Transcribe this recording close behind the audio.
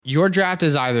Your draft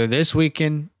is either this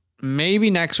weekend,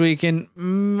 maybe next weekend,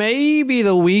 maybe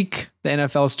the week the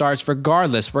NFL starts.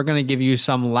 Regardless, we're going to give you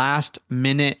some last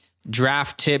minute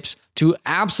draft tips to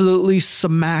absolutely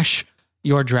smash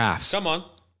your drafts. Come on.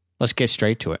 Let's get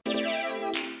straight to it.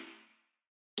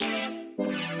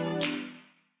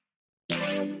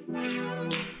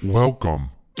 Welcome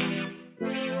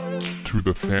to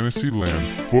the Fantasyland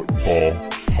Football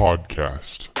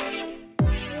Podcast.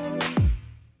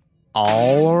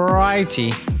 All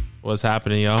righty. What's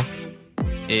happening, y'all?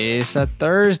 It's a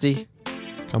Thursday.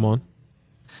 Come on.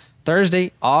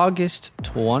 Thursday, August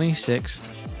 26th.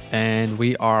 And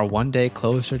we are one day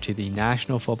closer to the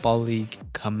National Football League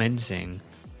commencing.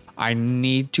 I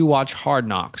need to watch Hard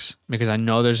Knocks because I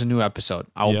know there's a new episode.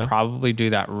 I will probably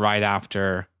do that right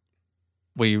after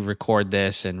we record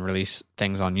this and release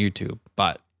things on YouTube.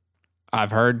 But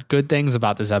I've heard good things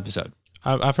about this episode.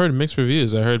 I've heard mixed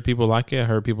reviews. I heard people like it. I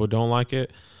heard people don't like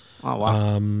it. Oh,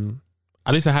 wow.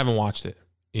 At least I haven't watched it.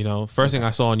 You know, first thing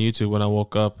I saw on YouTube when I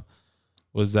woke up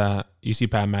was that you see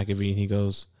Pat McAfee and he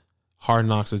goes, Hard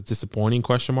Knocks is disappointing, ?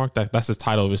 That's the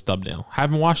title of his thumbnail.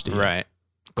 Haven't watched it yet. Right.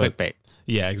 Clickbait.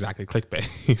 Yeah, exactly.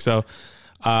 Clickbait. So,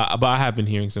 but I have been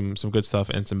hearing some good stuff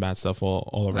and some bad stuff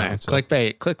all around. Right. So.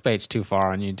 Clickbait's too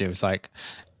far on YouTube. It's like,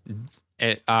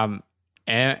 am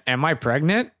I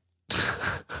pregnant?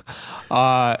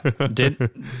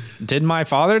 Did my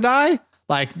father die?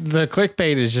 Like the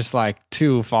clickbait is just like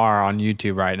too far on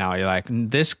YouTube right now. You're like,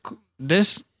 this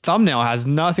thumbnail has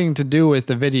nothing to do with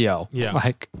the video. Yeah.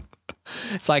 Like,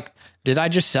 it's like, did I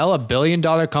just sell $1 billion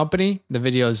company? The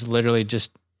video is literally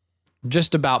just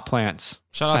about plants.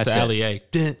 Shout out That's to it. Ali A.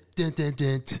 The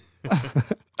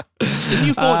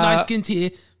new Fortnite skin tier.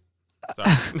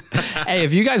 Hey,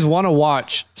 if you guys want to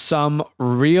watch some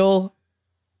real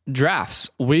drafts,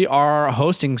 we are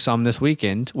hosting some this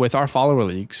weekend with our follower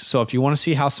leagues. So if you want to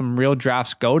see how some real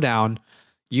drafts go down,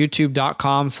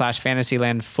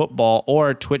 youtube.com/fantasylandfootball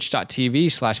or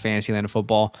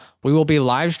twitch.tv/fantasylandfootball, we will be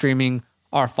live streaming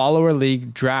our follower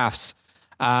league drafts.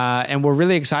 And we're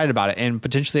really excited about it. And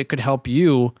potentially it could help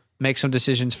you make some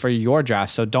decisions for your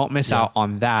draft. So don't miss out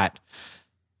on that.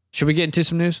 Should we get into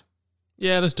some news?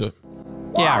 Yeah, let's do it.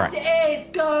 Yeah, all right. What is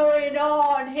going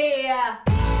on here?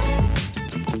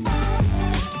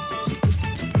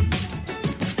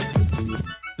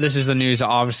 This is the news that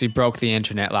obviously broke the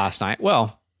internet last night.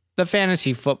 Well, the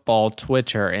fantasy football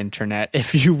Twitter internet,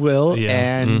 if you will.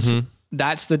 Yeah. And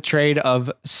that's the trade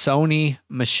of Sony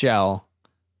Michel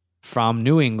from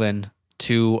New England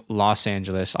to Los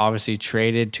Angeles. Obviously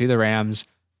traded to the Rams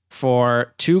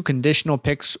for 2 conditional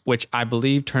picks, which I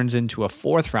believe turns into a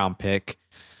 4th round pick.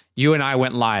 You and I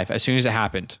went live as soon as it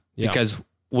happened because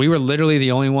we were literally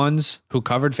the only ones who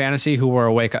covered fantasy who were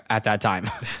awake at that time.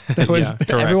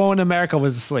 Everyone in America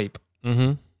was asleep.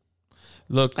 Mm-hmm.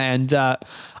 Look, and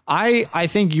I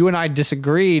think you and I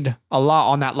disagreed a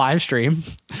lot on that live stream,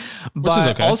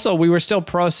 but also we were still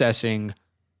processing.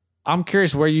 I'm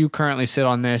curious where you currently sit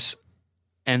on this,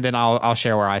 and then I'll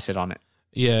share where I sit on it.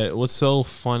 Yeah, what's so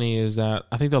funny is that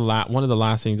I think one of the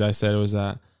last things I said was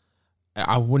that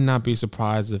I would not be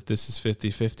surprised if this is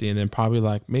 50-50. And then probably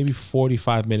like maybe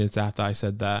 45 minutes after I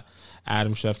said that,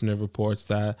 Adam Schefter reports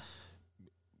that,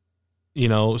 you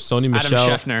know, Sony Michel.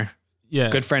 Adam Schefter. Yeah.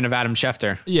 Good friend of Adam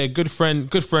Schefter. Yeah, good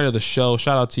friend of the show.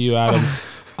 Shout out to you, Adam.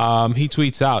 He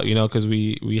tweets out, you know, because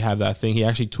we have that thing. He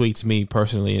actually tweets me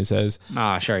personally and says,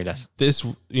 sure he does. This,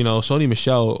 you know, Sony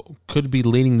Michel could be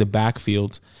leading the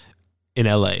backfield in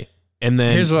LA. And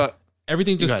then here's what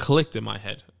everything just clicked in my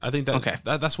head. I think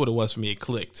that's what it was for me. It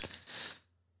clicked.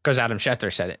 Because Adam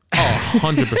Schefter said it. Oh,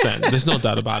 100%. There's no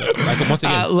doubt about it. Like, once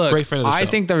again, look, great friend of the show. I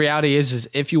think the reality is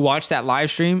if you watch that live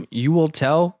stream, you will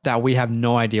tell that we have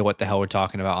no idea what the hell we're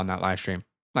talking about on that live stream.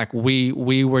 Like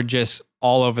we were just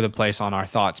all over the place on our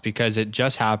thoughts because it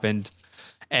just happened.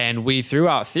 And we threw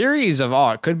out theories of,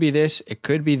 it could be this, it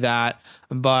could be that.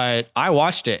 But I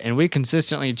watched it and we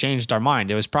consistently changed our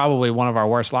mind. It was probably one of our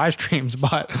worst live streams,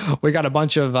 but we got a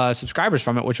bunch of subscribers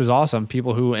from it, which was awesome.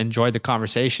 People who enjoyed the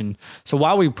conversation. So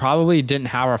while we probably didn't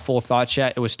have our full thoughts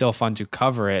yet, it was still fun to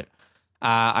cover it.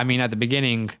 I mean, at the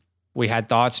beginning, we had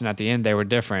thoughts and at the end, they were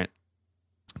different.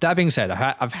 That being said,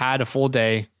 I've had a full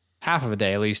day, half of a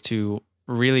day at least, to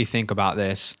really think about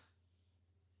this.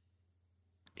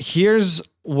 Here's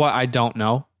what I don't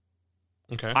know.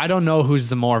 Okay. I don't know who's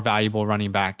the more valuable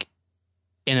running back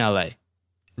in LA. Right.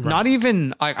 Not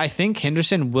even, I think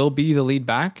Henderson will be the lead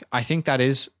back. I think that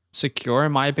is secure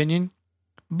in my opinion.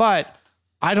 But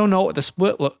I don't know what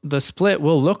the split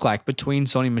will look like between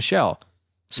Sony Michel.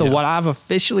 So what I've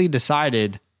officially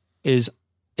decided is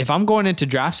if I'm going into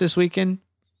drafts this weekend,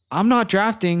 I'm not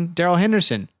drafting Darrell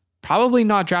Henderson. Probably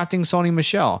not drafting Sony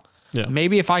Michel. Yeah.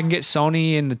 Maybe if I can get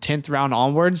Sony in the 10th round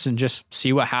onwards and just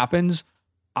see what happens.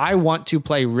 I want to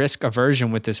play risk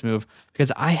aversion with this move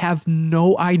because I have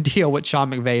no idea what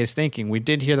Sean McVay is thinking. We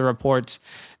did hear the reports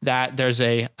that there's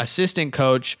a assistant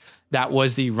coach that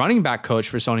was the running back coach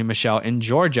for Sony Michel in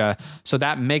Georgia. So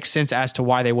that makes sense as to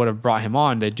why they would have brought him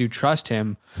on. They do trust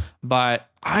him, but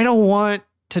I don't want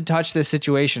to touch this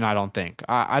situation. I don't think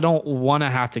I don't want to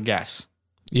have to guess.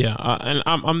 Yeah. And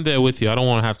I'm there with you. I don't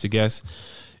want to have to guess.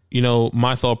 You know,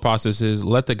 my thought process is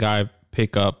let the guy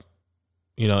pick up,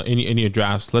 you know, in your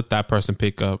drafts, let that person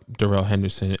pick up Darrell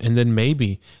Henderson. And then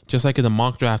maybe, just like in the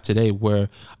mock draft today, where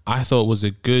I thought was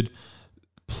a good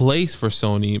place for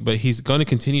Sony, but he's going to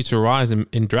continue to rise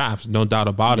in drafts, no doubt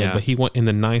about it. But he went in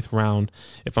the 9th round,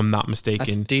 if I'm not mistaken.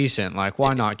 That's decent. Like,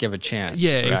 why not give a chance?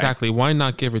 Yeah, right? exactly. Why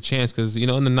not give a chance? Because, you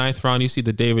know, in the 9th round, you see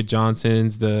the David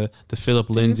Johnsons, the Philip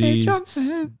Lindsays,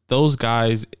 those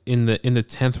guys in the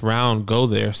 10th round go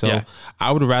there. So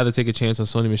I would rather take a chance on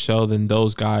Sony Michel than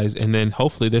those guys. And then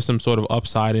hopefully there's some sort of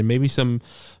upside and maybe some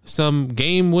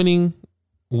game winning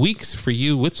weeks for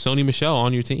you with Sony Michel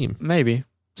on your team. Maybe.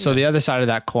 So the other side of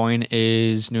that coin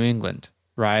is New England,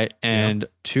 right? And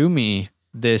to me,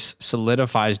 this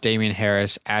solidifies Damian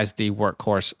Harris as the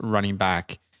workhorse running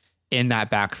back in that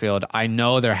backfield. I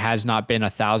know there has not been a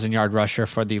 1,000-yard rusher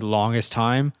for the longest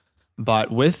time,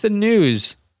 but with the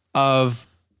news of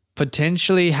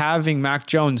potentially having Mac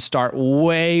Jones start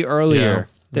way earlier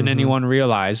than anyone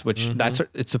realized, which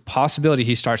it's a possibility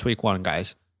he starts week 1,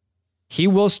 guys. He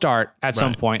will start at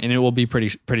some point, and it will be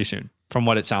pretty soon, from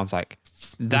what it sounds like.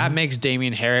 That makes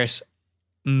Damian Harris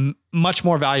much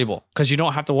more valuable because you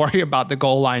don't have to worry about the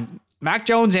goal line. Mac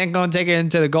Jones ain't going to take it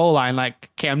into the goal line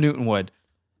like Cam Newton would.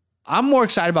 I'm more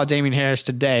excited about Damian Harris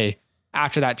today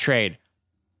after that trade.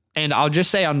 And I'll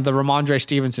just say on the Ramondre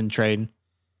Stevenson trade,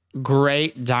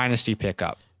 great dynasty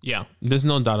pickup. Yeah, there's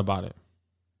no doubt about it.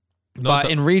 But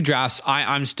in redrafts,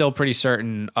 I'm still pretty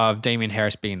certain of Damian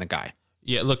Harris being the guy.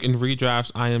 Yeah, look, in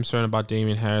redrafts, I am certain about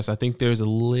Damian Harris. I think there's a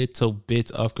little bit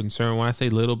of concern. When I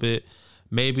say little bit,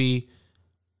 maybe,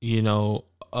 you know,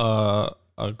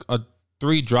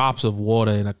 3 drops of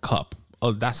water in a cup.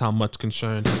 Oh, that's how much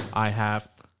concern I have.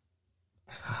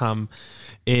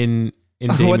 In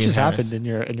Damian what just Harris. happened in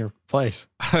your place?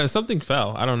 Something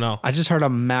fell. I don't know. I just heard a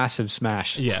massive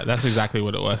smash. Yeah, that's exactly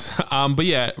what it was. But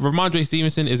yeah, Ramondre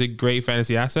Stevenson is a great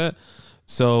fantasy asset.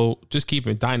 So just keep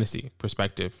it dynasty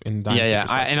perspective. And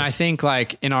I think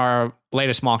like in our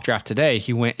latest mock draft today,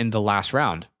 he went in the last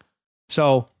round.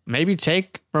 So maybe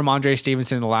take Ramondre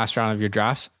Stevenson in the last round of your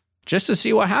drafts just to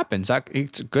see what happens.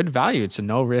 It's a good value. It's a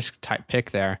no risk type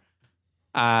pick there.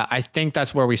 I think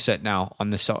that's where we sit now on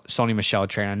the Sony Michel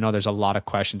train. I know there's a lot of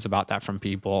questions about that from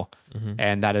people,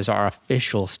 and that is our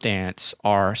official stance,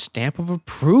 our stamp of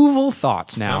approval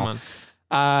thoughts now.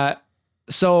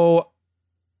 So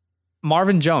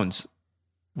Marvin Jones,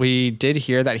 we did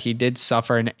hear that he did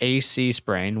suffer an AC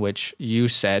sprain, which you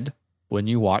said when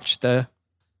you watched the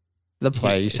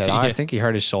play, you said, I think he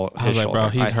hurt his shoulder. I was like, bro,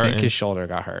 he's hurting. think his shoulder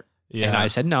got hurt. Yeah. And I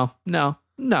said, no.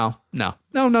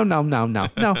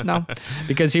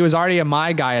 Because he was already a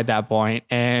my guy at that point,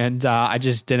 and I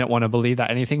just didn't want to believe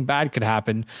that anything bad could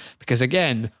happen. Because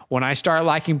again, when I start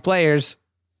liking players,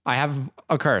 I have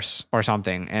a curse or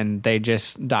something, and they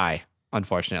just die,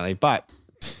 unfortunately. But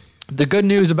the good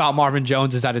news about Marvin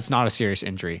Jones is that it's not a serious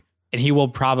injury, and he will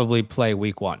probably play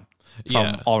week 1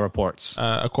 from all reports.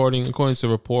 According to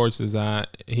reports, is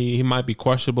that he might be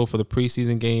questionable for the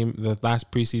preseason game, the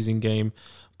last preseason game,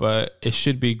 but it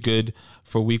should be good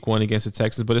for week 1 against the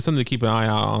Texans. But it's something to keep an eye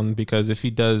out on, because if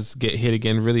he does get hit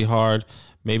again really hard,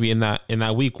 maybe in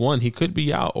that week 1, he could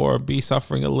be out or be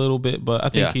suffering a little bit. But I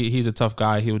think he's a tough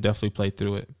guy. He would definitely play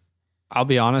through it. I'll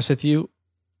be honest with you.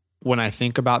 When I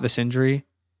think about this injury,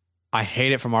 I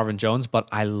hate it for Marvin Jones, but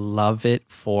I love it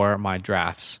for my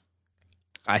drafts.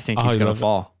 I think he's going to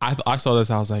fall. I saw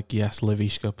this. I was like, yes,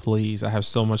 Laviska, please. I have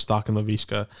so much stock in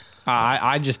Laviska.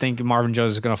 I just think Marvin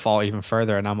Jones is going to fall even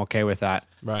further, and I'm okay with that.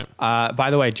 Right.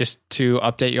 By the way, just to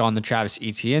update you on the Travis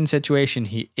Etienne situation,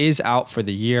 he is out for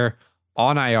the year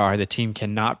on IR. The team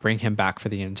cannot bring him back for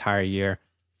the entire year.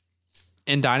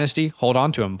 In Dynasty, hold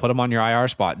on to him. Put him on your IR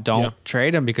spot. Don't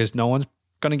trade him, because no one's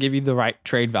going to give you the right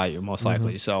trade value, most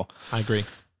likely. So I agree.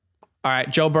 All right,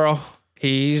 Joe Burrow.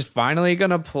 He's finally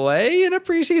going to play in a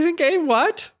preseason game.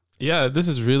 What? Yeah, this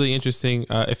is really interesting.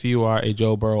 If you are a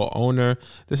Joe Burrow owner,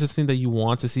 this is something that you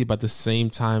want to see, but at the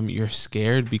same time, you're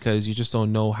scared because you just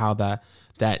don't know how that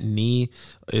knee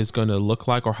is going to look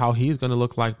like or how he's going to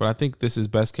look like. But I think this is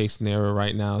best case scenario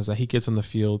right now, is that he gets on the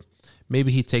field.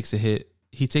 Maybe he takes a hit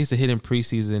he takes the hit in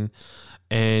preseason,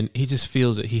 and he just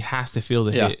feels it. He has to feel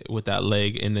the hit with that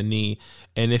leg and the knee.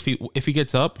 And if he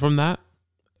gets up from that,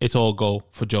 it's all go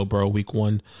for Joe Burrow week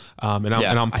 1. And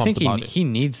I'm pumped about it. He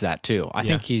needs that too. I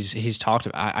think he's talked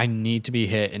about, I need to be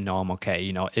hit and know I'm okay.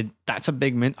 You know, that's a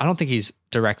big I don't think he's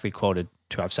directly quoted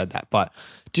to have said that, but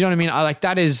do you know what I mean? I like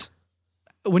that is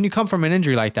when you come from an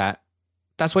injury like that,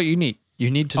 that's what you need.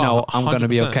 You need to know I'm going to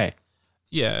be okay.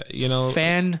 Yeah. You know,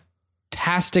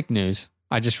 fantastic news.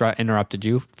 I just interrupted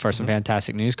you for some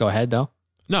fantastic news. Go ahead, though.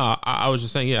 No, I was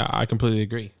just saying, yeah, I completely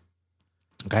agree.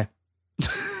 Okay.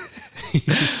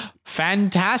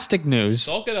 Fantastic news.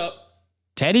 Talk it up.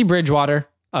 Teddy Bridgewater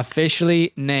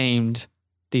officially named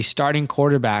the starting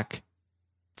quarterback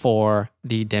for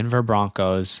the Denver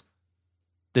Broncos.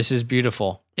 This is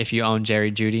beautiful if you own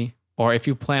Jerry Jeudy or if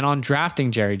you plan on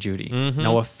drafting Jerry Jeudy,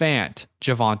 Noah Fant,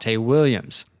 Javonte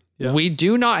Williams. Yeah. We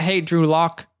do not hate Drew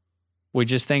Lock. We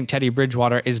just think Teddy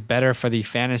Bridgewater is better for the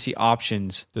fantasy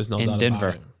options in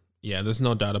Denver. Yeah, there's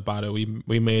no doubt about it.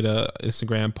 We made a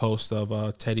Instagram post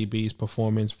of Teddy B's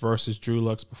performance versus Drew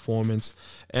Luck's performance.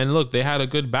 And look, they had a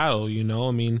good battle, you know.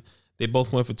 I mean, they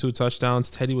both went for 2 touchdowns.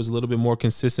 Teddy was a little bit more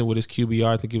consistent with his QBR.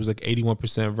 I think he was like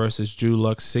 81% versus Drew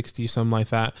Luck 60, something like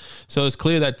that. So it's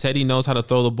clear that Teddy knows how to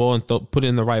throw the ball and put it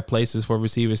in the right places for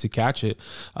receivers to catch it.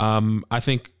 I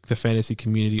think the fantasy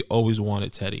community always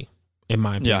wanted Teddy. In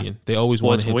my opinion, they always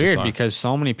wanted him to start. It's weird because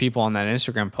so many people on that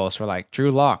Instagram post were like, Drew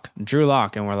Lock,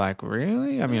 and we're like,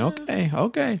 really? I mean,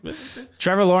 okay.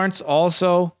 Trevor Lawrence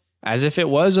also, as if it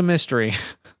was a mystery.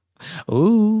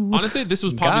 Ooh. Honestly, this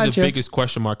was probably the biggest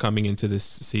question mark coming into this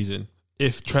season.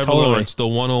 If Trevor Lawrence, the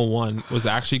 101, was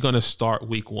actually going to start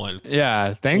week 1.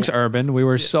 Yeah, thanks, Urban. We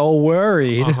were so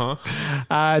worried.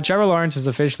 Trevor Lawrence is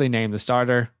officially named the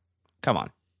starter. Come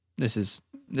on. This is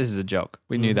a joke.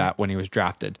 We knew that when he was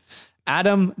drafted.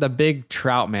 Adam, the big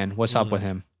Trout man, what's up with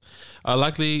him?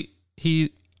 Likely,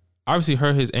 he obviously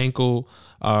hurt his ankle,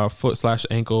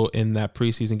 foot/ankle in that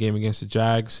preseason game against the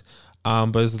Jags,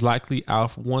 but is likely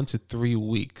out for 1 to 3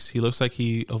 weeks. He looks like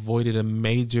he avoided a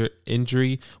major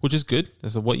injury, which is good.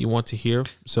 That's what you want to hear.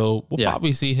 So we'll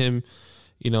probably see him,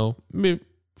 you know,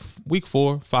 week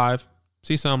 4, 5.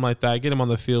 See something like that. Get him on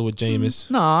the field with Jameis.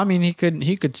 No, I mean he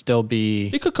could still be.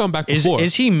 He could come back before.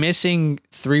 Is he missing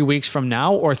 3 weeks from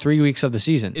now or 3 weeks of the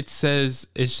season? It says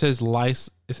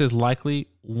likely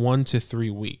 1 to 3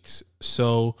 weeks.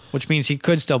 So which means he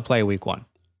could still play week 1.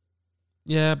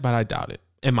 Yeah, but I doubt it.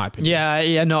 In my opinion.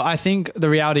 Yeah. No, I think the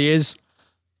reality is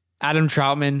Adam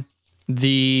Troutman,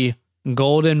 the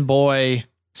golden boy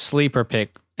sleeper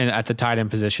pick at the tight end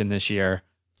position this year.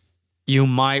 You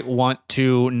might want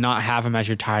to not have him as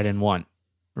your tight end 1,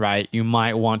 right? You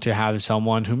might want to have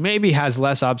someone who maybe has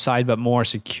less upside but more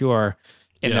secure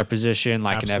in their position,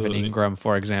 like an Evan Ingram,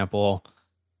 for example.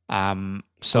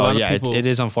 It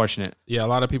is unfortunate. Yeah, a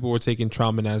lot of people were taking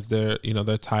Troutman as their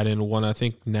tight end 1. I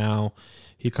think now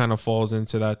he kind of falls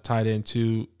into that tight end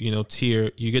 2,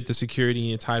 tier. You get the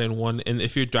security in tight end 1, and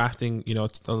if you're drafting,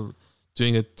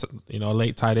 doing a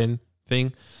late tight end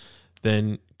thing,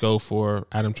 then go for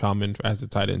Adam Troutman as the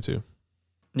tight end 2.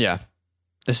 Yeah.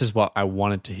 This is what I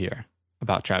wanted to hear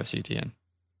about Travis Etienne.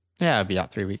 Yeah, I'll be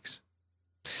out 3 weeks.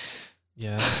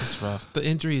 Yeah, that's just rough. The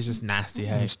injury is just nasty.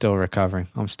 Hey, I'm still recovering.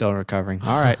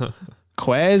 All right.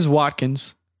 Quez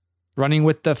Watkins running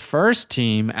with the first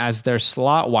team as their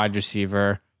slot wide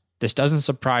receiver. This doesn't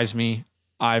surprise me.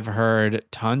 I've heard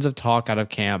tons of talk out of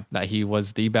camp that he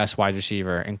was the best wide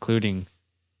receiver, including,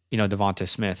 Devonta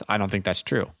Smith. I don't think that's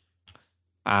true.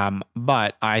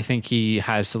 But I think he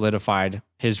has solidified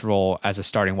his role as a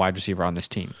starting wide receiver on this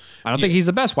team. I don't think he's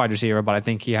the best wide receiver, but I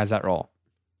think he has that role.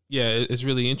 Yeah, it's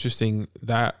really interesting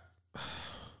that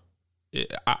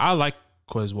I like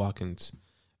Quez Watkins.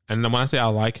 And when I say I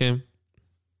like him,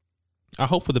 I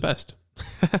hope for the best.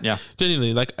 Yeah.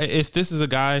 Genuinely, like if this is a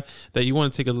guy that you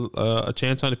want to take a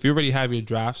chance on, if you already have your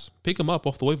drafts, pick him up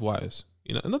off the waiver wires.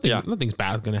 Nothing's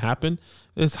bad is going to happen.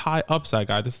 It's high upside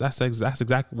guy. That's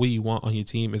exactly what you want on your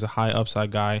team is a high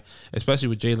upside guy, especially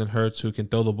with Jalen Hurts who can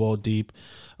throw the ball deep.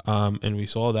 And we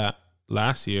saw that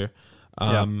last year.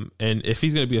 And if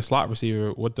he's going to be a slot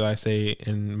receiver, what do I say?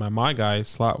 In my guys,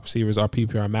 slot receivers are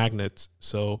PPR magnets.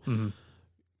 So,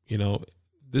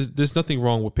 there's nothing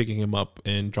wrong with picking him up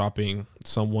and dropping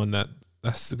someone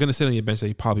that's going to sit on your bench that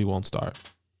he probably won't start.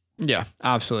 Yeah,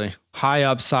 absolutely. High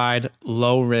upside,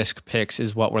 low risk picks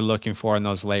is what we're looking for in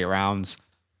those late rounds.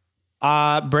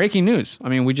 Breaking news. I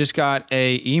mean, we just got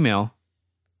a email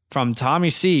from Tommy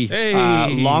C,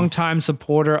 longtime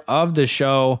supporter of the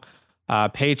show,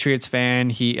 Patriots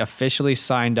fan. He officially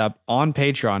signed up on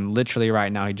Patreon literally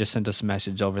right now. He just sent us a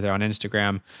message over there on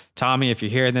Instagram. Tommy, if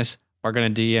you're hearing this, we're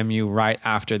going to DM you right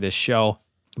after this show.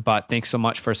 But thanks so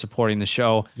much for supporting the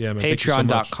show. Yeah, man. Thank you so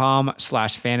much.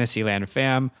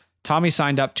 Patreon.com/FantasylandFam. Tommy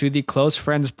signed up to the Close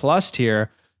Friends Plus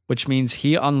tier, which means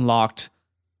he unlocked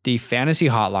the Fantasy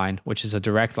Hotline, which is a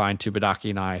direct line to Badaki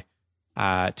and I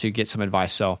to get some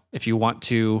advice. So if you want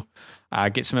to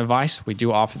get some advice, we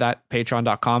do offer that.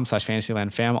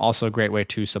 Patreon.com/FantasylandFam. Also a great way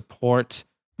to support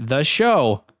the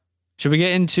show. Should we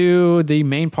get into the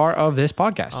main part of this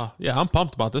podcast? Yeah, I'm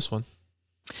pumped about this one.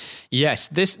 Yes,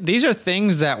 these are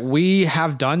things that we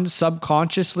have done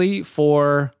subconsciously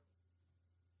for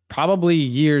probably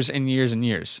years and years and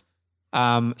years.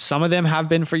 Some of them have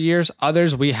been for years.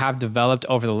 Others we have developed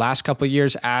over the last couple of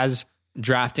years as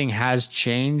drafting has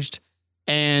changed.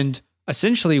 And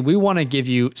essentially, we want to give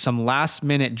you some last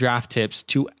minute draft tips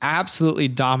to absolutely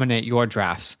dominate your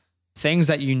drafts. Things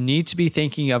that you need to be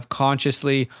thinking of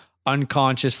consciously,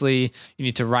 unconsciously. You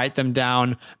need to write them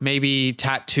down, maybe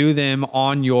tattoo them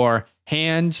on your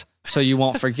hands so you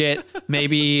won't forget.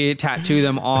 Maybe tattoo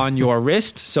them on your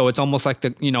wrist so it's almost like the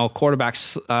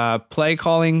quarterback's play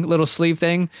calling little sleeve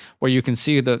thing where you can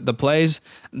see the plays.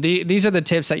 These are the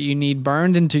tips that you need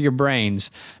burned into your brains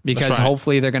because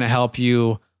hopefully they're going to help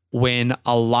you win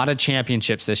a lot of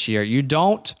championships this year. You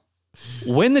don't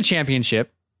win the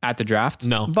championship at the draft,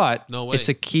 but it's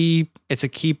a key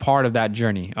part of that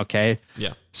journey. Okay.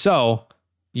 Yeah. So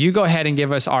you go ahead and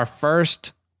give us our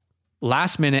first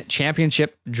last minute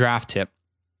championship draft tip.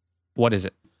 What is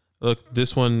it? Look,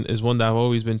 this one is one that I've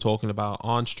always been talking about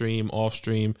on stream, off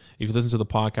stream. If you listen to the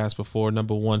podcast before,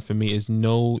 number one for me is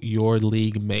know your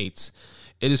league mates.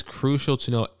 It is crucial to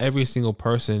know every single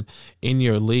person in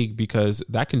your league because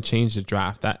that can change the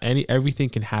draft. Everything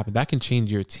can happen. That can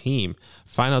change your team.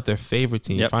 Find out their favorite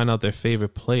team. Find out their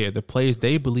favorite player. The players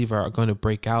they believe are going to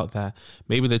break out that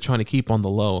maybe they're trying to keep on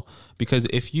the low. Because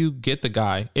if you get the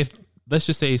guy, let's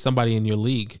just say somebody in your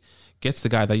league gets the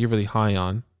guy that you're really high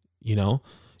on,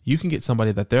 you can get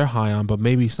somebody that they're high on, but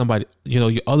maybe somebody,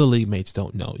 your other league mates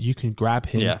don't know. You can grab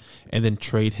him and then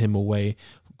trade him away.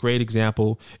 Great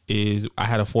example is I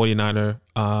had a 49er,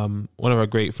 one of our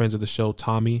great friends of the show,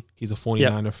 Tommy. He's a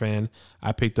 49er fan.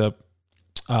 I picked up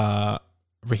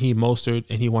Raheem Mostert,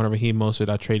 and he wanted Raheem Mostert.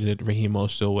 I traded Raheem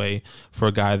Mostert away for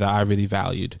a guy that I really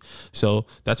valued. So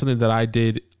that's something that I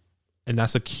did, and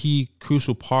that's a key,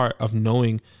 crucial part of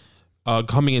knowing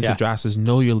coming into drafts is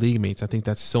know your league mates. I think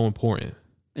that's so important.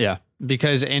 Yeah,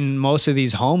 because in most of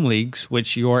these home leagues,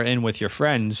 which you're in with your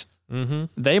friends,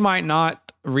 they might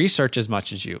not research as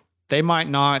much as you. They might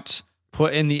not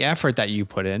put in the effort that you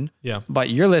put in. Yeah. But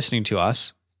you're listening to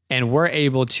us, and we're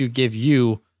able to give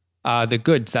you the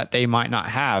goods that they might not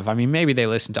have. I mean, maybe they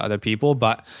listen to other people,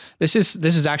 but this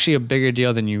is actually a bigger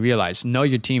deal than you realize. Know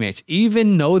your teammates.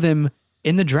 Even know them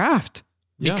in the draft.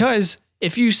 Yeah. Because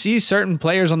if you see certain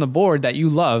players on the board that you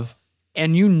love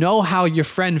and you know how your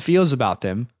friend feels about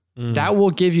them, that will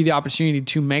give you the opportunity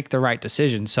to make the right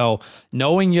decision. So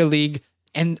knowing your league,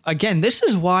 and again, this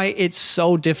is why it's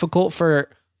so difficult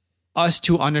for us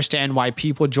to understand why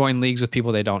people join leagues with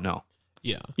people they don't know.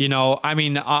 Yeah. I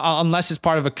mean, unless it's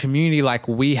part of a community like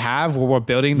we have where we're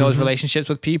building those relationships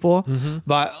with people.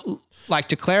 But like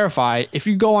to clarify, if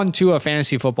you go onto a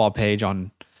fantasy football page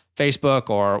on Facebook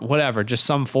or whatever, just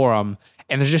some forum,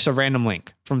 and there's just a random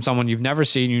link from someone you've never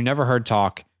seen, you never heard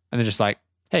talk, and they're just like,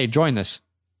 hey, join this.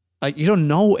 Like, you don't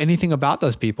know anything about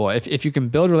those people. If you can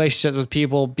build relationships with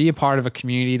people, be a part of a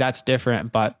community, that's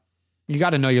different. But you got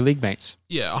to know your league mates.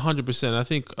 Yeah, 100%. I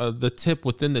think the tip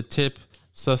within the tip,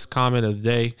 sus comment of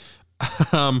the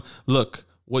day. Look,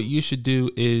 what you should do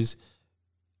is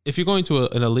if you're going to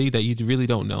in a league that you really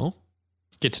don't know,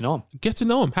 get to know them. Get to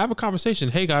know them. Have a conversation.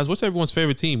 Hey guys, what's everyone's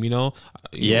favorite team?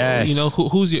 Yes.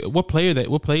 What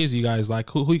players you guys like?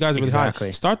 Who you guys are really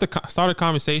high? Start a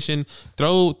conversation.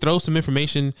 Throw some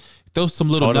information. Throw some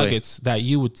little nuggets that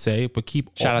you would say, but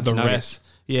keep the rest.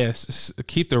 Yes,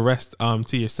 keep the rest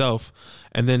to yourself,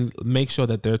 and then make sure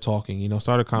that they're talking.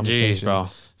 Start a conversation. Jeez, bro.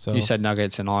 So you said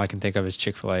nuggets, and all I can think of is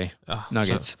Chick-fil-A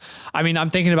nuggets. I mean, I'm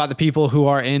thinking about the people who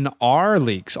are in our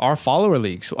leagues, our follower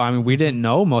leagues. I mean, we didn't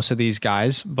know most of these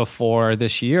guys before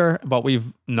this year, but we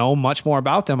know much more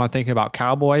about them. I'm thinking about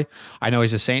Cowboy. I know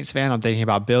he's a Saints fan. I'm thinking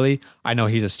about Billy. I know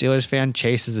he's a Steelers fan.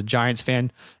 Chase is a Giants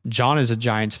fan. John is a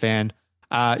Giants fan.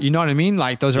 You know what I mean?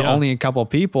 Like those are only a couple of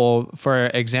people for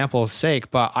example's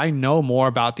sake, but I know more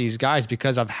about these guys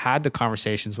because I've had the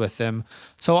conversations with them.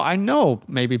 So I know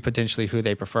maybe potentially who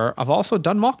they prefer. I've also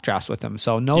done mock drafts with them.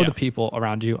 So know the people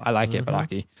around you. I like it,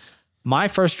 Badaki. My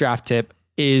first draft tip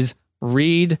is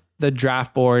read the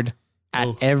draft board at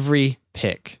every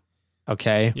pick.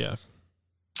 Okay. Yeah.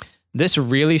 This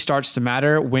really starts to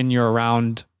matter when you're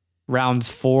around rounds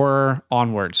 4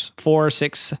 onwards, 4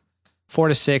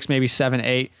 to 6, maybe 7,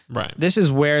 8. Right. This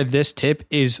is where this tip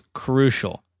is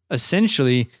crucial.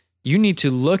 Essentially, you need to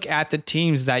look at the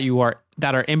teams that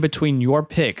are in between your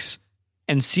picks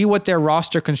and see what their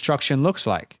roster construction looks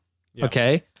like. Yeah.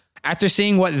 Okay? After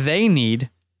seeing what they need,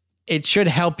 it should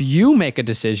help you make a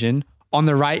decision on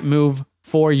the right move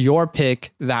for your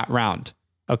pick that round.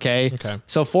 Okay? Okay.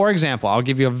 So for example, I'll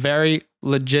give you a very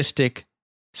logistic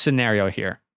scenario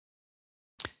here.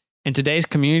 In today's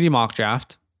community mock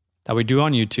draft that we do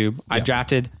on YouTube, I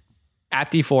drafted at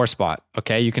the 4 spot.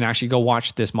 Okay. You can actually go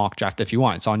watch this mock draft if you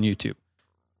want. It's on YouTube,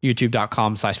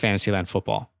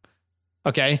 youtube.com/fantasylandfootball.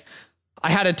 Okay. I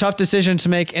had a tough decision to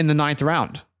make in the 9th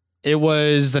round. It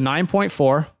was the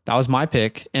 9.4. That was my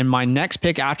pick. And my next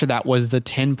pick after that was the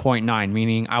 10.9,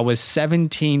 meaning I was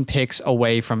 17 picks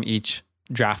away from each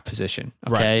draft position.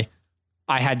 Okay. Right.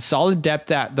 I had solid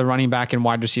depth at the running back and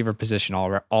wide receiver position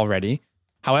already.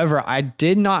 However, I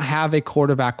did not have a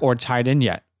quarterback or tight end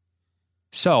yet.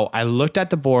 So I looked at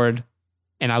the board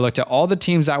and I looked at all the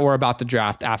teams that were about to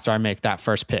draft after I make that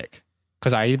first pick,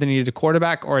 because I either needed a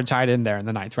quarterback or a tight end there in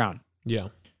the 9th round. Yeah.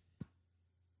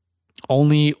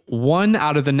 Only 1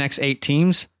 out of the next 8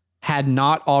 teams had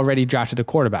not already drafted a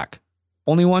quarterback.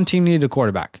 Only 1 team needed a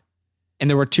quarterback. And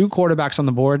there were 2 quarterbacks on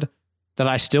the board that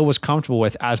I still was comfortable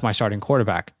with as my starting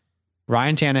quarterback,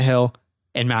 Ryan Tannehill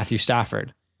and Matthew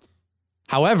Stafford.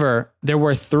 However, there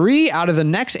were 3 out of the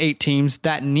next 8 teams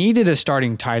that needed a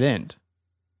starting tight end.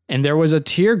 And there was a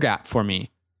tier gap for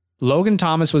me. Logan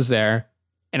Thomas was there.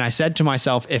 And I said to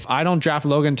myself, if I don't draft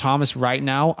Logan Thomas right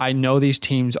now, I know these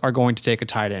teams are going to take a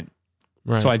tight end.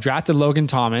 Right. So I drafted Logan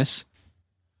Thomas.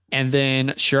 And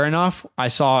then sure enough, I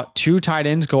saw 2 tight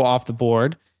ends go off the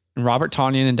board, and Robert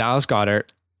Tonyan and Dallas Goedert,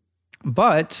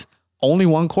 but only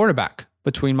 1 quarterback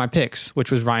between my picks,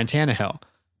 which was Ryan Tannehill.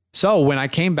 So when I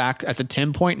came back at the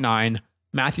 10.9,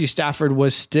 Matthew Stafford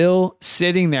was still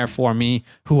sitting there for me,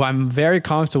 who I'm very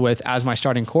comfortable with as my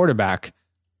starting quarterback.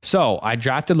 So I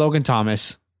drafted Logan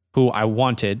Thomas, who I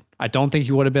wanted. I don't think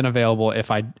he would have been available if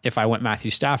I went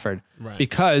Matthew Stafford, Right.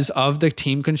 because of the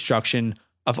team construction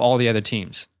of all the other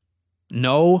teams.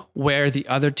 Know where the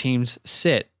other teams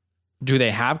sit. Do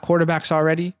they have quarterbacks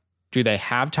already? Do they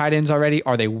have tight ends already?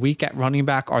 Are they weak at running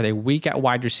back? Are they weak at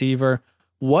wide receiver?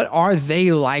 What are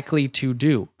they likely to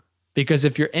do? Because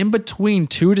if you're in between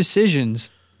 2 decisions,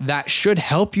 that should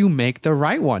help you make the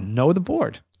right one. Know the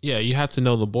board. Yeah, you have to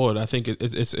know the board. I think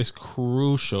it's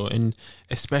crucial, and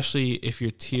especially if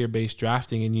you're tier-based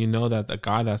drafting and you know that the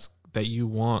guy that you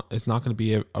want is not going to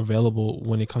be available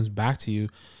when it comes back to you.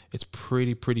 It's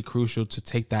pretty crucial to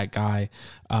take that guy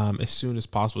as soon as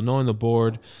possible. Knowing the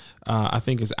board, I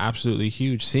think, is absolutely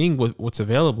huge. Seeing what's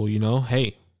available,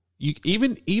 hey, you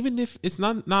even if it's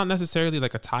not necessarily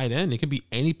like a tight end, it could be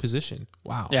any position.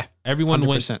 Wow. Yeah. Everyone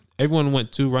 100%.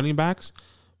 went 2 running backs.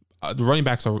 The running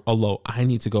backs are low. I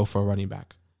need to go for a running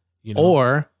back.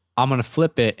 Or I'm going to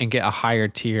flip it and get a higher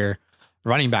tier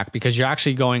running back, because you're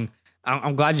actually going.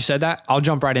 I'm glad you said that. I'll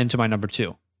jump right into my number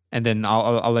 2. And then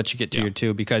I'll let you get to your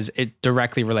 2, because it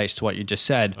directly relates to what you just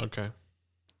said. Okay.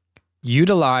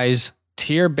 Utilize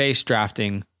tier-based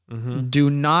drafting. Mm-hmm. Do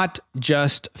not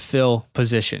just fill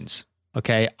positions.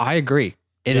 Okay. I agree.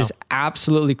 It is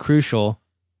absolutely crucial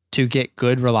to get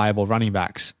good, reliable running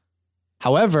backs.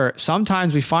 However,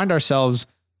 sometimes we find ourselves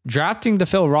drafting to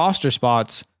fill roster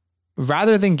spots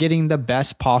rather than getting the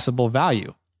best possible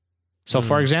value. So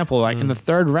for example, in the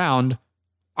 3rd round,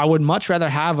 I would much rather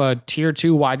have a tier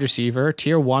 2 wide receiver,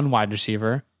 tier 1 wide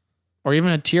receiver, or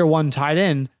even a tier 1 tight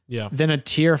end than a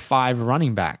tier 5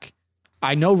 running back.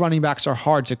 I know running backs are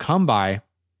hard to come by,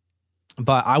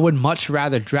 but I would much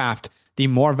rather draft the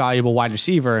more valuable wide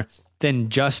receiver than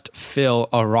just fill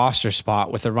a roster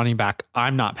spot with a running back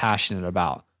I'm not passionate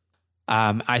about.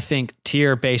 I think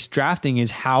tier-based drafting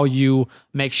is how you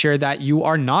make sure that you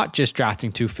are not just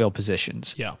drafting to fill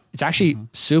positions. Yeah. It's actually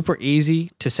super easy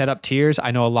to set up tiers.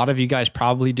 I know a lot of you guys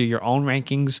probably do your own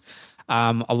rankings.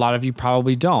 A lot of you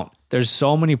probably don't. There's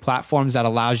so many platforms that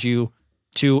allows you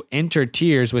to enter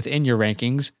tiers within your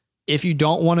rankings. If you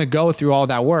don't want to go through all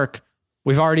that work,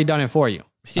 we've already done it for you.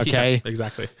 Okay. Yeah,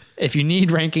 exactly. If you need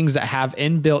rankings that have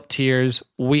inbuilt tiers,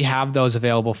 we have those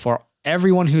available for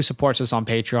everyone who supports us on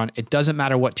Patreon. It doesn't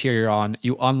matter what tier you're on,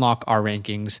 you unlock our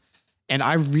rankings. And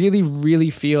I really,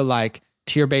 really feel like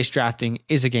tier-based drafting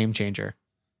is a game changer,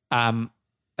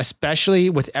 especially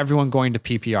with everyone going to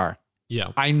PPR.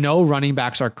 Yeah. I know running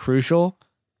backs are crucial,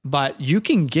 but you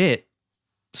can get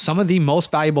some of the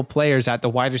most valuable players at the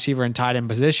wide receiver and tight end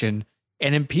position.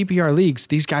 And in PPR leagues,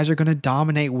 these guys are going to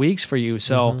dominate weeks for you.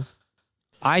 So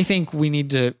I think we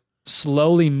need to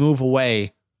slowly move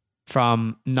away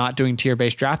from not doing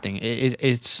tier-based drafting.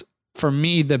 It's, for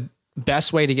me, the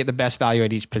best way to get the best value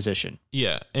at each position.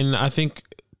 Yeah, and I think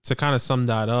to kind of sum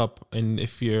that up, and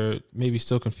if you're maybe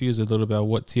still confused a little bit about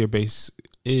what tier base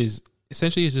is,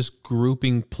 essentially it's just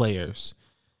grouping players.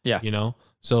 Yeah. You know?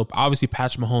 So obviously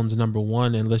Patrick Mahomes is number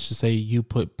one, and let's just say you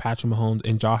put Patrick Mahomes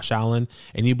and Josh Allen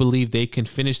and you believe they can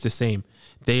finish the same.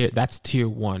 That's tier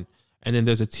one. And then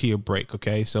there's a tier break,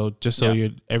 okay? So just so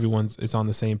everyone's is on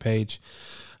the same page.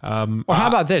 Or how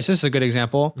about this? This is a good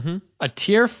example. A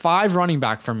tier 5 running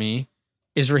back for me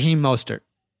is Raheem Mostert.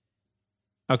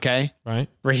 Okay? Right.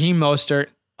 Raheem Mostert.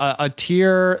 A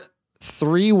tier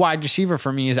 3 wide receiver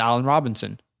for me is Allen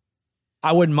Robinson.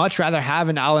 I would much rather have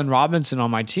an Allen Robinson on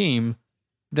my team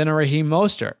than a Raheem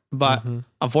Mostert. But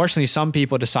unfortunately, some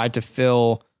people decide to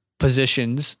fill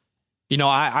positions. You know,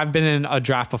 I've been in a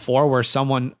draft before where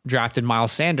someone drafted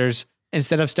Miles Sanders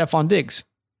instead of Stephon Diggs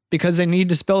because they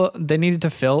needed to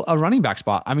fill a running back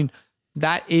spot. I mean,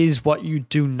 that is what you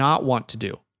do not want to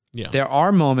do. Yeah. There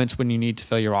are moments when you need to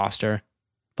fill your roster,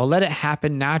 but let it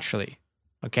happen naturally.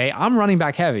 Okay, I'm running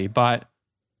back heavy, but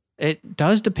it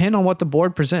does depend on what the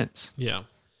board presents. Yeah.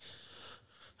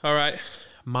 All right.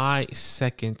 My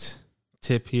second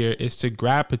tip here is to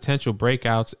grab potential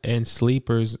breakouts and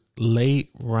sleepers late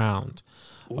round.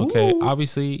 Okay,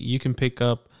 obviously you can pick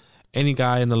up any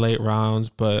guy in the late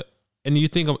rounds, and you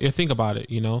think about it,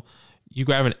 you know, you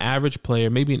grab an average player,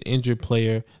 maybe an injured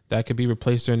player that could be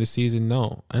replaced during the season.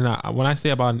 No. And when I say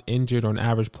about an injured or an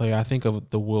average player, I think of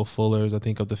the Will Fullers. I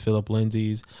think of the Phillip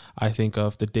Lindsays. I think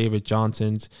of the David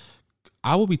Johnsons.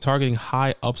 I will be targeting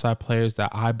high upside players that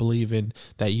I believe in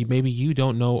that maybe you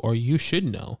don't know or you should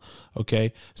know.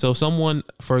 Okay. So someone,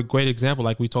 for a great example,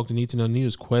 like we talked in Need to Know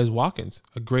News, Quez Watkins,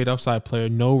 a great upside player,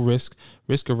 no risk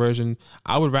aversion.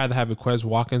 I would rather have a Quez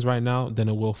Watkins right now than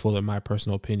a Will Fuller, in my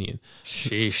personal opinion.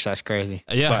 Sheesh, that's crazy.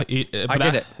 Yeah. I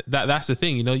get it. That's the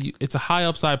thing. You know, it's a high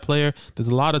upside player. There's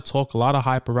a lot of talk, a lot of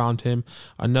hype around him.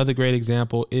 Another great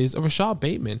example is Rashad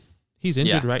Bateman. He's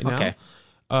injured right now. Okay.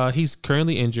 He's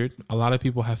currently injured. A lot of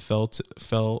people have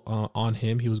fell on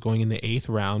him. He was going in the 8th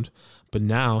round, but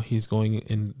now he's going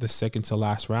in the second to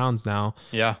last rounds now.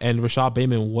 Yeah. And Rashad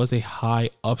Bateman was a high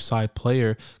upside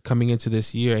player coming into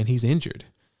this year, and he's injured.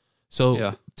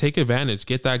 So take advantage.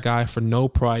 Get that guy for no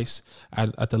price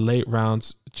at the late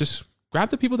rounds. Just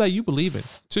grab the people that you believe in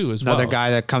too as well. Another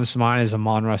guy that comes to mind is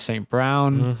Amon-Ra St.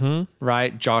 Brown,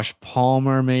 right? Josh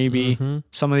Palmer, maybe.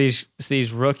 Some of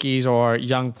these rookies or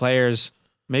young players,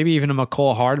 maybe even a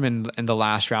McCole Hardman in the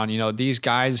last round. You know, these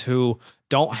guys who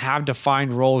don't have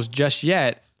defined roles just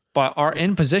yet, but are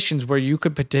in positions where you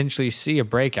could potentially see a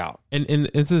breakout. And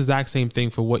it's the exact same thing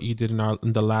for what you did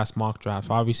in the last mock draft.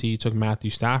 Obviously, you took Matthew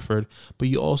Stafford, but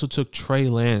you also took Trey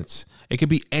Lance. It could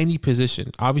be any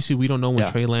position. Obviously, we don't know when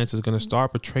Trey Lance is going to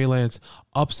start, but Trey Lance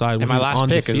upside when and my he's last on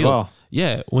pick the field. as well.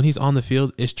 Yeah, when he's on the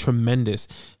field is tremendous.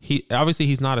 He's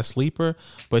not a sleeper,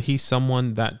 but he's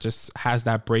someone that just has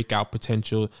that breakout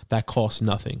potential that costs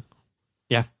nothing.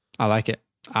 Yeah, I like it.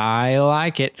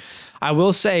 I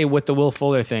will say with the Will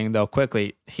Fuller thing, though,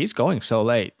 quickly, he's going so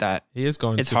late that he is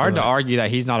going. It's hard to argue that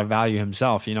he's not a value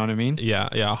himself. You know what I mean? Yeah,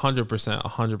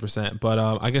 100%. But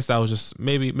I guess that was just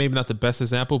maybe not the best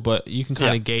example, but you can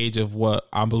kind of gauge of what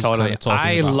I was kind of talking about.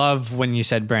 I love when you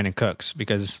said Brandon Cooks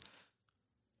because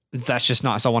that's just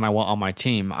not someone I want on my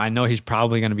team. I know he's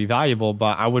probably going to be valuable,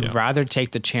 but I would rather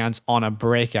take the chance on a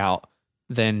breakout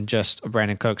than just a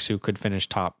Brandon Cooks who could finish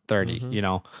top 30, you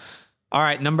know? All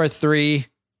right, number 3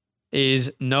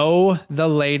 is know the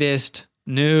latest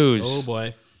news. Oh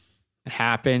boy. It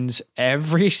happens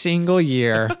every single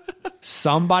year.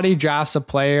 Somebody drafts a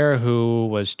player who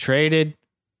was traded,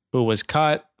 who was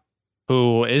cut,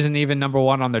 who isn't even number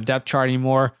 1 on their depth chart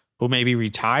anymore, who maybe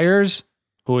retires,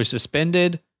 who is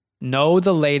suspended. Know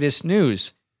the latest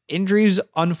news. Injuries,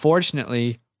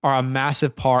 unfortunately, are a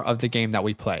massive part of the game that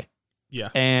we play. Yeah.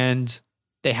 And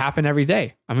they happen every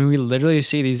day. I mean, we literally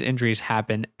see these injuries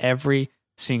happen every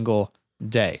single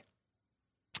day.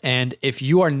 And if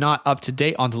you are not up to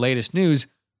date on the latest news,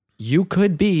 you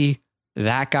could be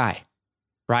that guy,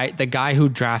 right? The guy who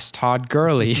drafts Todd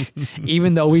Gurley,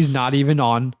 even though he's not even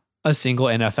on a single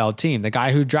NFL team. The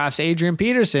guy who drafts Adrian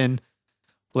Peterson,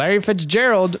 Larry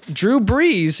Fitzgerald, Drew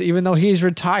Brees, even though he's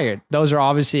retired. Those are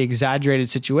obviously exaggerated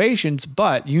situations,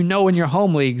 but you know in your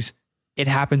home leagues, it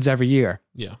happens every year.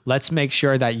 Yeah. Let's make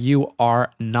sure that you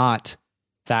are not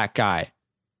that guy.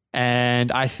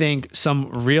 And I think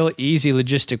some real easy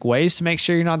logistic ways to make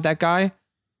sure you're not that guy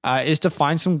is to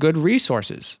find some good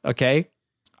resources. Okay.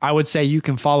 I would say you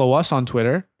can follow us on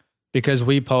Twitter because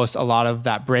we post a lot of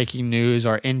that breaking news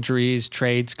or injuries,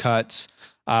 trades, cuts,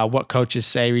 what coaches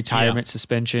say, retirement,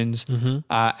 suspensions,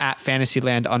 at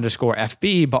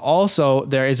fantasyland_FB. But also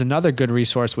there is another good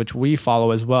resource, which we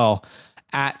follow as well,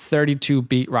 at 32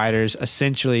 Beat Writers.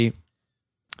 Essentially,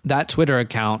 that Twitter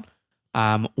account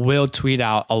will tweet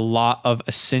out a lot of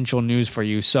essential news for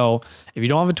you. So if you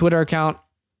don't have a Twitter account,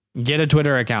 get a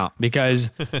Twitter account, because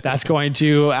that's going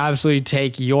to absolutely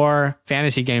take your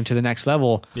fantasy game to the next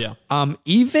level. Yeah.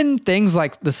 Even things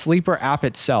like the Sleeper app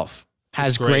itself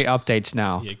has great updates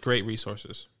now. Yeah, great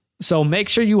resources. So make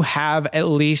sure you have at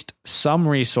least some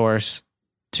resource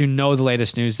to know the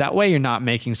latest news. That way you're not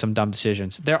making some dumb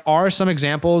decisions. There are some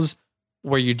examples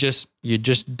where you just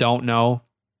don't know,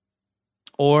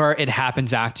 or it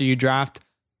happens after you draft.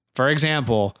 For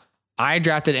example, I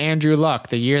drafted Andrew Luck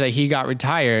the year that he got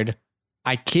retired.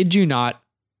 I kid you not,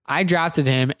 I drafted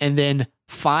him, and then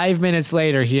 5 minutes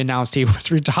later he announced he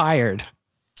was retired.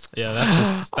 Yeah,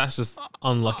 that's just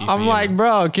unlucky. I'm like,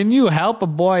 bro, can you help a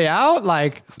boy out?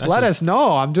 Like, let us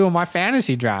know. I'm doing my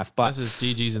fantasy draft. But that's just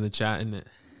GG's in the chat, isn't it?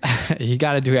 You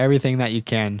got to do everything that you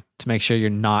can to make sure you're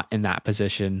not in that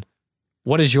position.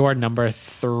 What is your number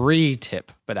 3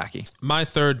 tip, Badaki? My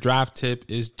third draft tip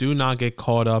is do not get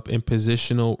caught up in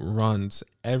positional runs.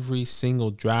 Every single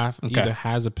draft either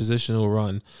has a positional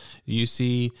run. You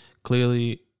see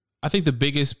clearly, I think the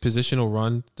biggest positional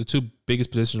run, the two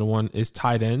biggest positional one is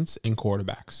tight ends and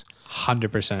quarterbacks.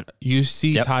 100%. You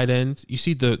see tight ends. You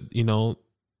see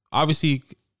obviously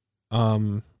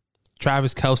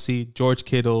Travis Kelce, George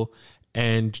Kittle,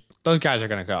 and those guys are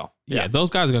going to go. Yeah, those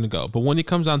guys are going to go. But when it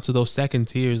comes down to those second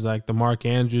tiers, like the Mark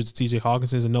Andrews, TJ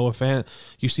Hawkinsons, and Noah Fant,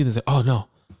 you see this like, oh, no.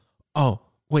 Oh,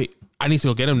 wait, I need to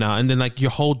go get him now. And then like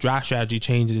your whole draft strategy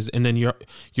changes, and then you're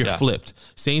flipped.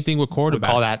 Same thing with quarterbacks. We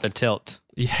call that the tilt.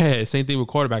 Yeah, same thing with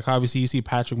quarterback. Obviously, you see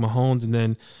Patrick Mahomes, and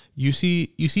then you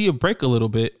see a break a little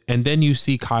bit, and then you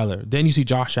see Kyler, then you see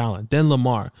Josh Allen, then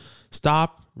Lamar.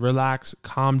 Stop, relax,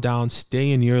 calm down,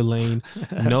 stay in your lane,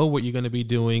 know what you're going to be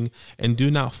doing, and do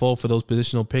not fall for those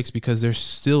positional picks, because there's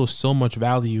still so much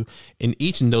value in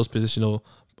each of those positional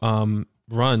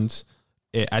runs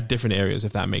at different areas,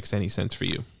 if that makes any sense for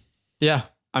you. Yeah.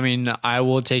 I mean, I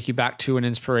will take you back to an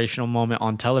inspirational moment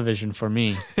on television for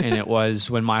me, and it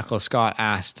was when Michael Scott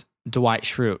asked Dwight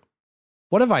Schrute,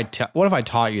 what have I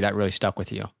taught you that really stuck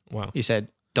with you? Wow. He said,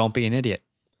 don't be an idiot.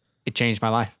 It changed my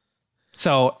life.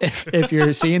 So if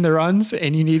you're seeing the runs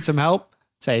and you need some help,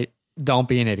 say, don't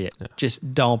be an idiot. Yeah.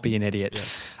 Just don't be an idiot. Yeah.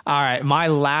 All right. My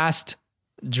last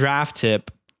draft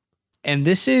tip, and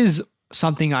this is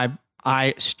something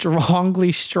I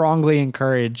strongly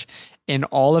encourage in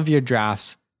all of your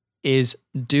drafts, is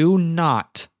do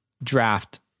not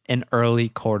draft an early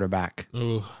quarterback.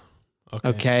 Ooh,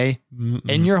 okay?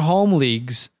 In your home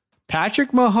leagues,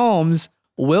 Patrick Mahomes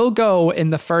will go in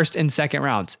the first and second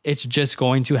rounds. It's just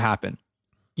going to happen.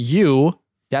 Yeah,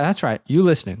 that's right. You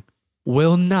listening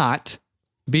will not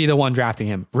be the one drafting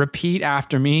him. Repeat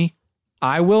after me.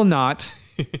 I will not.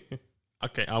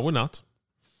 Okay, I will not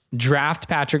draft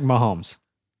Patrick Mahomes.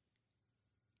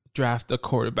 Draft a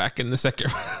quarterback in the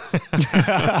second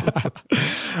round.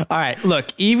 All right. Look,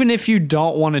 even if you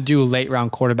don't want to do late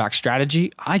round quarterback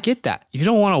strategy, I get that. You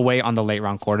don't want to wait on the late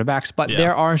round quarterbacks, but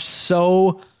there are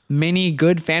so many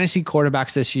good fantasy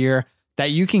quarterbacks this year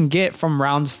that you can get from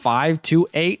rounds 5 to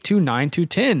 8 to 9 to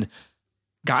 10.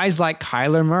 Guys like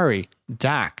Kyler Murray,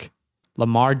 Dak,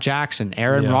 Lamar Jackson,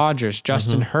 Aaron Rodgers,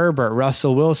 Justin Herbert,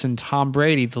 Russell Wilson, Tom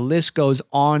Brady. The list goes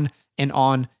on and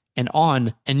on and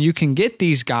on. And you can get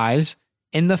these guys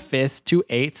in the 5th to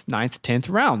 8th, 9th, 10th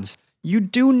rounds. You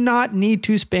do not need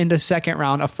to spend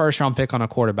a first round pick on a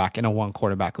quarterback in a 1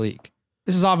 quarterback league.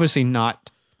 This is obviously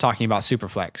not talking about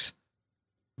Superflex.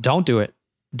 Don't do it.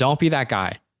 Don't be that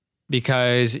guy,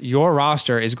 because your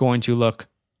roster is going to look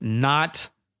not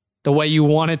the way you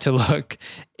want it to look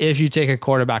if you take a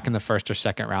quarterback in the 1st or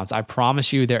 2nd rounds. I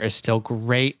promise you there is still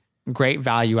great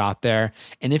value out there.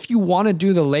 And if you want to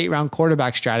do the late round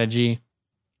quarterback strategy,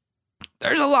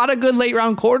 there's a lot of good late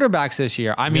round quarterbacks this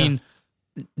year. I mean,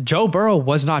 Joe Burrow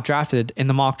was not drafted in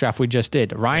the mock draft we just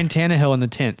did. Ryan Tannehill in the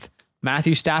 10th,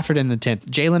 Matthew Stafford in the 10th,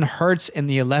 Jalen Hurts in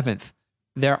the 11th.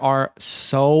 There are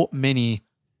so many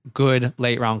good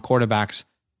late round quarterbacks.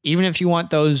 Even if you want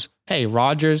those, hey,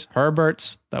 Rodgers,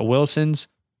 Herberts, the Wilsons,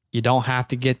 you don't have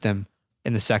to get them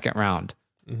in the 2nd round.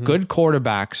 Good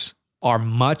quarterbacks are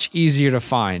much easier to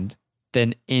find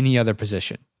than any other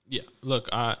position. Yeah, look,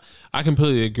 I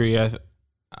completely agree.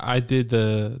 I did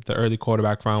the early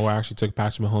quarterback round where I actually took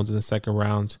Patrick Mahomes in the 2nd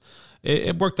round.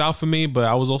 It worked out for me, but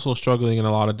I was also struggling in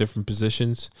a lot of different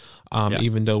positions.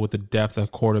 Even though with the depth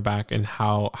of quarterback and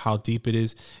how deep it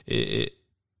is,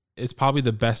 it it's probably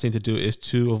the best thing to do is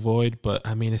to avoid. But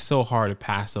I mean, it's so hard to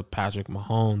pass up Patrick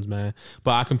Mahomes, man.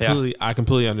 But I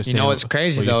completely understand. You know what's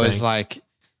crazy though saying. is like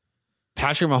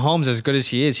Patrick Mahomes, as good as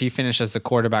he is, he finished as the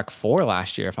quarterback 4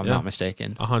 last year, if I'm not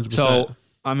mistaken. 100%. So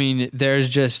I mean, there's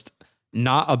just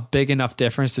not a big enough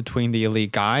difference between the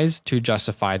elite guys to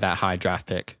justify that high draft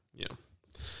pick. Yeah.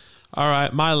 All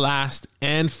right. My last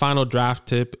and final draft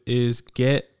tip is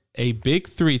get a big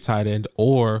 3 tight end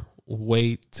or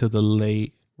wait to the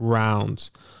late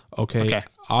rounds. Okay.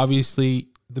 Obviously,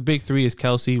 the big 3 is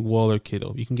Kelsey, Waller,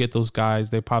 Kittle. You can get those guys.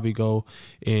 They probably go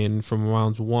in from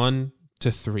rounds 1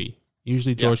 to 3.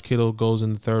 Usually George Kittle goes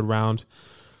in the 3rd round.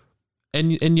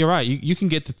 And you're right. You can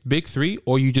get the big 3,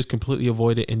 or you just completely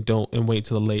avoid it and wait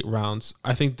till the late rounds.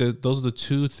 I think that those are the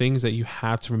 2 things that you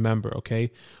have to remember.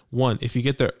 Okay, 1, if you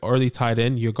get the early tight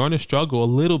end, you're going to struggle a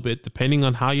little bit depending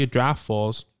on how your draft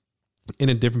falls in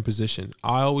a different position.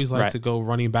 I always like to go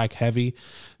running back heavy,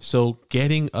 so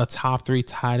getting a top 3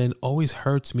 tight end always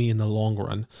hurts me in the long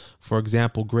run. For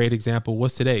example, great example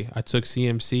was today. I took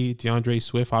CMC, DeAndre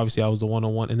Swift. Obviously, I was the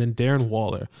 1-on-1, and then Darren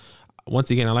Waller.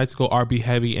 Once again, I like to go RB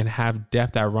heavy and have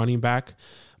depth at running back.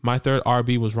 My 3rd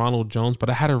RB was Ronald Jones, but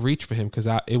I had to reach for him because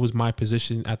it was my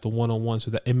position at the 1-on-1,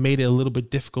 so that it made it a little bit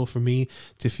difficult for me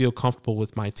to feel comfortable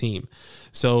with my team.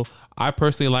 So I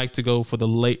personally like to go for the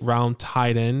late round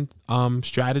tight end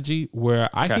strategy, where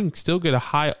I can still get a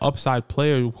high upside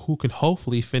player who can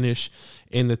hopefully finish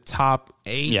in the top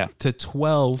 8 to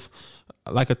 12,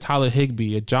 like a Tyler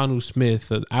Higbee, a Jonnu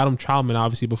Smith, Adam Troutman,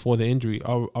 obviously before the injury,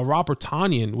 a Robert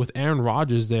Tonyan with Aaron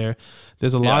Rodgers there.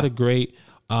 There's a lot of great.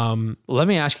 Let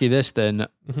me ask you this then.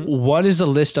 What is the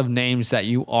list of names that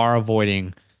you are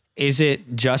avoiding? Is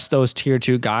it just those tier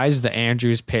 2 guys, the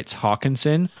Andrews, Pitts,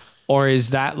 Hawkinson? Or is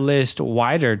that list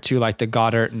wider to like the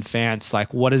Goddard and Fance?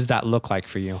 Like, what does that look like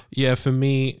for you? Yeah, for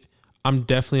me, I'm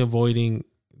definitely avoiding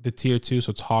the tier 2. So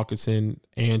it's Hawkinson,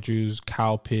 Andrews,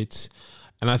 Kyle Pitts.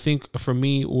 And I think for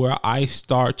me, where I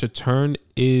start to turn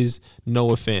is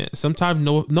Noah Fant. Sometimes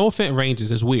Noah Fant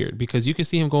ranges is weird because you can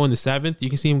see him go in the 7th. You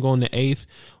can see him go in the 8th,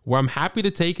 where I'm happy to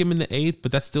take him in the 8th,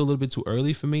 but that's still a little bit too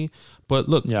early for me. But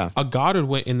look, a Goddard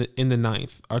went in the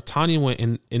 9th. A Tanya went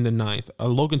in the 9th. A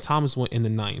Logan Thomas went in the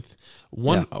 9th.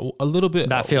 A little bit.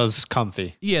 That feels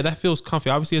comfy. Yeah, that feels comfy.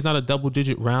 Obviously, it's not a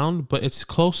double-digit round, but it's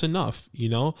close enough, you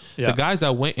know? The guys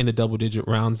that went in the double-digit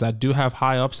rounds that do have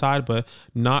high upside, but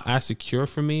not as secure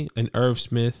for me, and Irv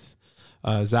Smith,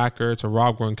 Zach Ertz, or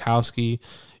Rob Gronkowski,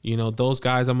 you know, those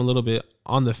guys I'm a little bit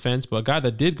on the fence. But a guy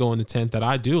that did go in the 10th that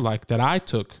I do like, that I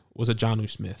took, was a Jonnu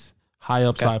Smith. High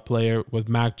upside player with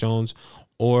Mac Jones,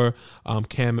 or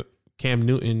Cam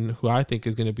Newton, who I think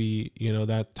is going to be, you know,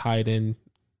 that tight end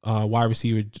wide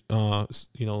receiver,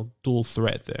 you know, dual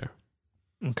threat there.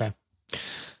 Okay.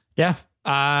 Yeah.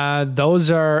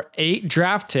 Those are 8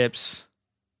 draft tips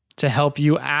to help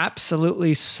you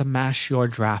absolutely smash your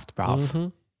draft,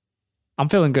 bro. I'm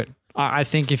feeling good. I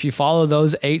think if you follow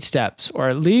those 8 steps, or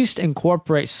at least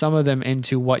incorporate some of them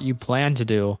into what you plan to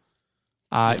do,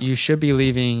 you should be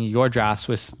leaving your drafts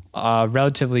with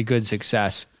relatively good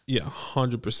success. Yeah,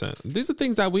 100%. These are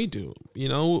things that we do. You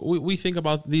know, we think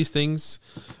about these things,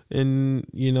 and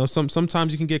you know,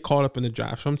 sometimes you can get caught up in the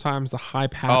draft. Sometimes the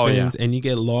hype happens and you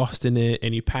get lost in it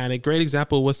and you panic. Great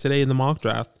example was today in the mock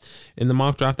draft. In the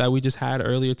mock draft that we just had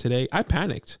earlier today, I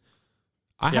panicked.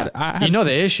 I had you know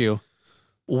the issue.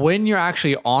 When you're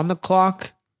actually on the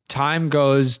clock, time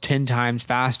goes 10 times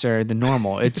faster than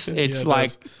normal. It's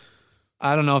like,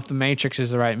 I don't know if The Matrix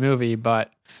is the right movie,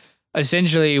 but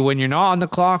essentially when you're not on the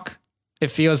clock,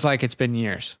 it feels like it's been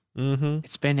years.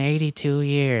 It's been 82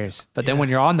 years. But then when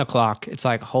you're on the clock, it's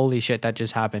like, holy shit, that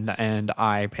just happened, and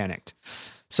I panicked.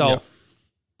 So,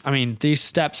 I mean, these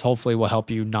steps hopefully will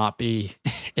help you not be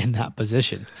in that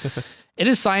position. It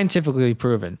is scientifically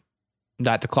proven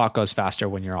that the clock goes faster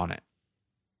when you're on it.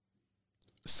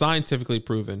 Scientifically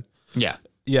proven. Yeah.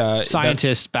 Yeah.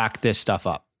 Scientists back this stuff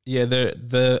up. Yeah,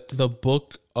 the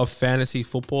book of fantasy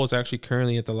football is actually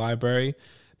currently at the library.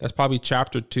 That's probably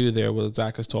chapter 2 there, what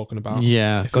Zach is talking about.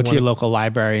 Yeah, go to your local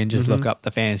library and just look up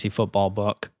the fantasy football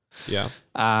book. Yeah.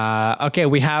 Okay,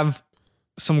 we have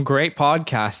some great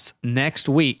podcasts next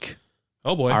week.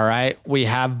 Oh, boy. All right. We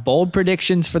have bold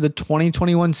predictions for the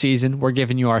 2021 season. We're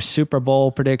giving you our Super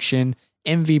Bowl prediction,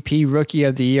 MVP, Rookie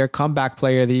of the Year, Comeback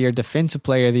Player of the Year, Defensive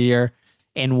Player of the Year,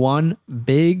 and one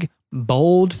big,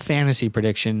 bold fantasy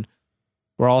prediction.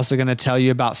 We're also going to tell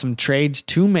you about some trades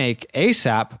to make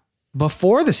ASAP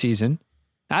before the season.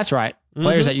 That's right.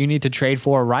 Players that you need to trade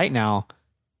for right now.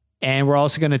 And we're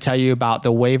also going to tell you about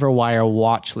the waiver wire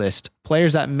watch list.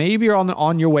 Players that maybe are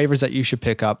on your waivers that you should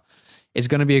pick up. It's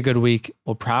going to be a good week.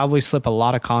 We'll probably slip a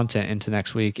lot of content into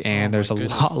next week, and there's a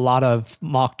lot of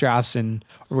mock drafts and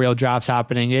real drafts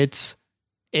happening. It's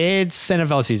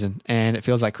NFL season, and it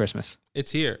feels like Christmas.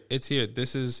 It's here. It's here.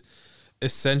 This is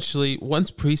essentially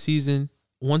once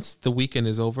the weekend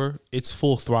is over, it's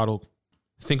full throttle.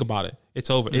 Think about it. It's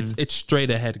over. It's straight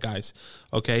ahead, guys.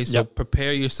 Okay, so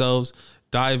prepare yourselves.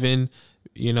 Dive in.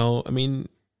 You know, I mean,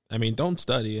 don't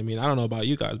study. I mean, I don't know about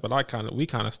you guys, but we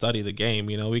kind of study the game.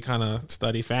 You know, we kind of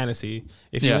study fantasy.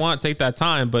 If you want, take that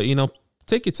time, but you know,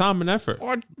 take your time and effort.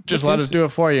 Or just let us do it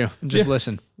for you and just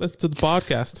listen. Listen to the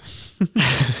podcast.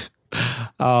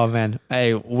 Oh man.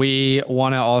 Hey, we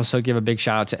want to also give a big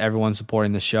shout out to everyone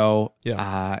supporting the show.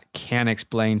 Yeah. Can't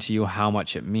explain to you how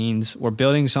much it means. We're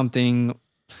building something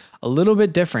a little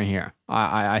bit different here.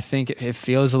 I think it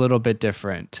feels a little bit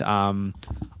different.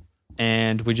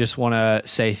 And we just want to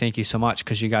say thank you so much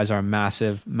because you guys are a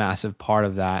massive, massive part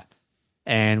of that.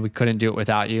 And we couldn't do it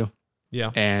without you.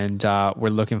 Yeah. And we're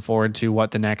looking forward to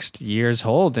what the next years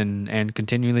hold and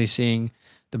continually seeing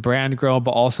the brand grow,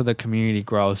 but also the community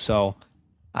grow. So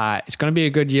it's going to be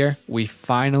a good year. We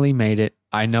finally made it.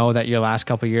 I know that your last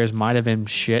couple of years might have been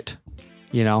shit,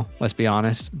 you know, let's be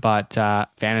honest, but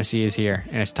fantasy is here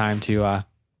and it's time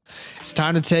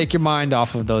to take your mind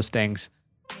off of those things.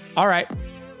 All right.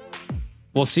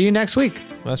 We'll see you next week.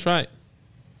 That's right.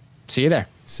 See you there.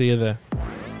 See you there.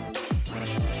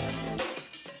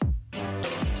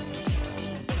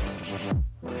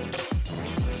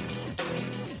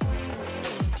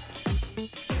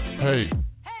 Hey,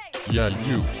 yeah,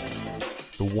 you,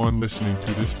 the one listening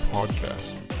to this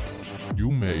podcast,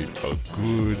 you made a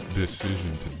good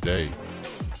decision today.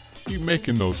 Keep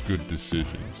making those good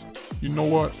decisions. You know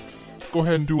what? Go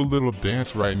ahead and do a little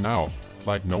dance right now,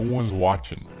 like no one's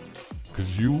watching.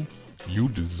 Because you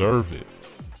deserve it.